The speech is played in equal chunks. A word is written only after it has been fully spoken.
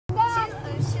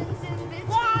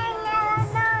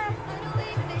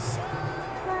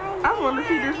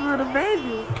little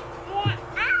baby.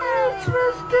 Hey,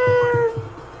 Tristan.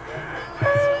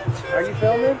 Hey, Tristan. Are you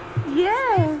filming?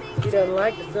 Yeah. He doesn't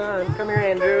like the sun. Come here,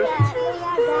 Andrew.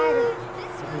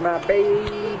 This is my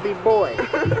baby boy.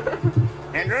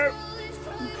 Andrew.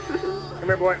 Come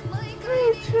here, boy.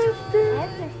 Hey,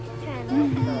 Tristan.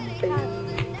 Baby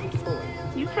boy.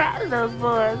 You proud of those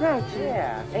boys, aren't you?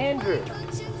 Yeah, Andrew.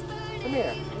 Come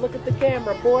here. Look at the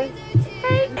camera, boy.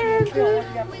 Hey, What Andrew. you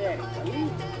got for daddy?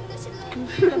 Come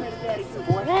here to daddy, too,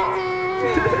 boy.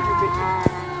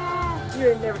 You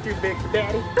ain't never too big for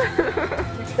daddy.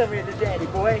 You come here to daddy,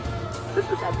 boy. This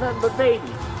is got nothing but babies.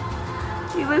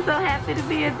 You were so happy to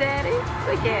be a daddy?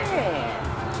 Look at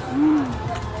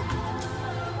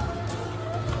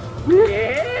Yeah.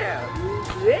 Yeah.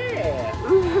 Yeah.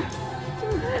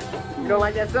 You don't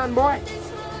like that sun, boy?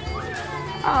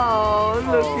 Oh,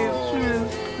 look at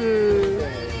Tristan.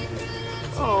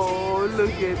 Oh, look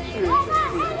at Tristan.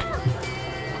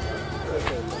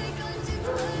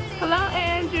 Hello,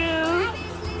 Andrew.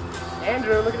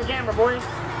 Andrew, look at the camera, boy.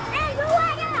 Andrew,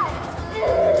 wake up!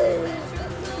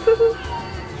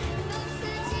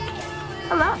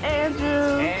 Hello,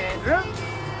 Andrew. Andrew,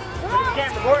 look at the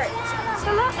camera, boy.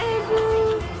 Hello,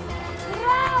 Andrew.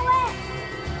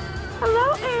 Hello,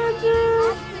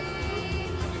 Andrew.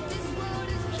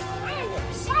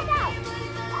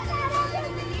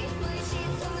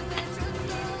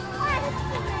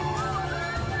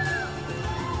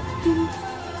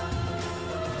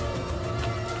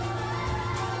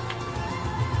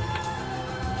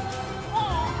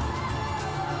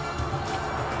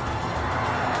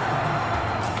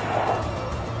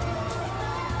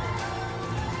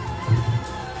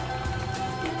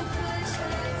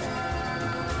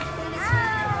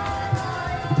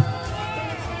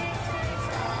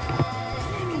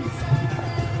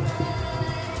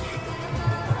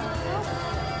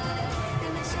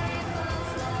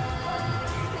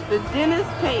 The Dennis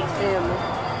Tate family.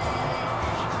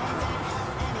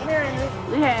 Come here, Andrew.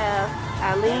 We have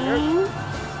Eileen,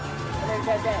 Come here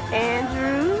to Dad.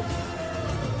 Andrew,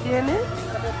 Dennis,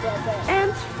 Come here to Dad.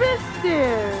 and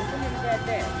Tristan. Come here to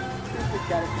Dad. This has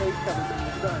got his face covered in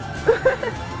the sun.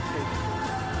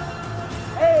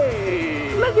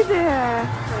 Hey! Look at that.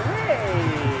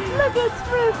 Hey! Look at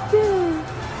Tristan.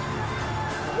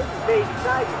 This is baby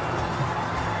tiger.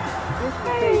 This is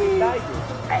Hey. baby tiger.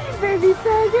 Hey, baby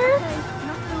tiger.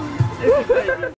 This is baby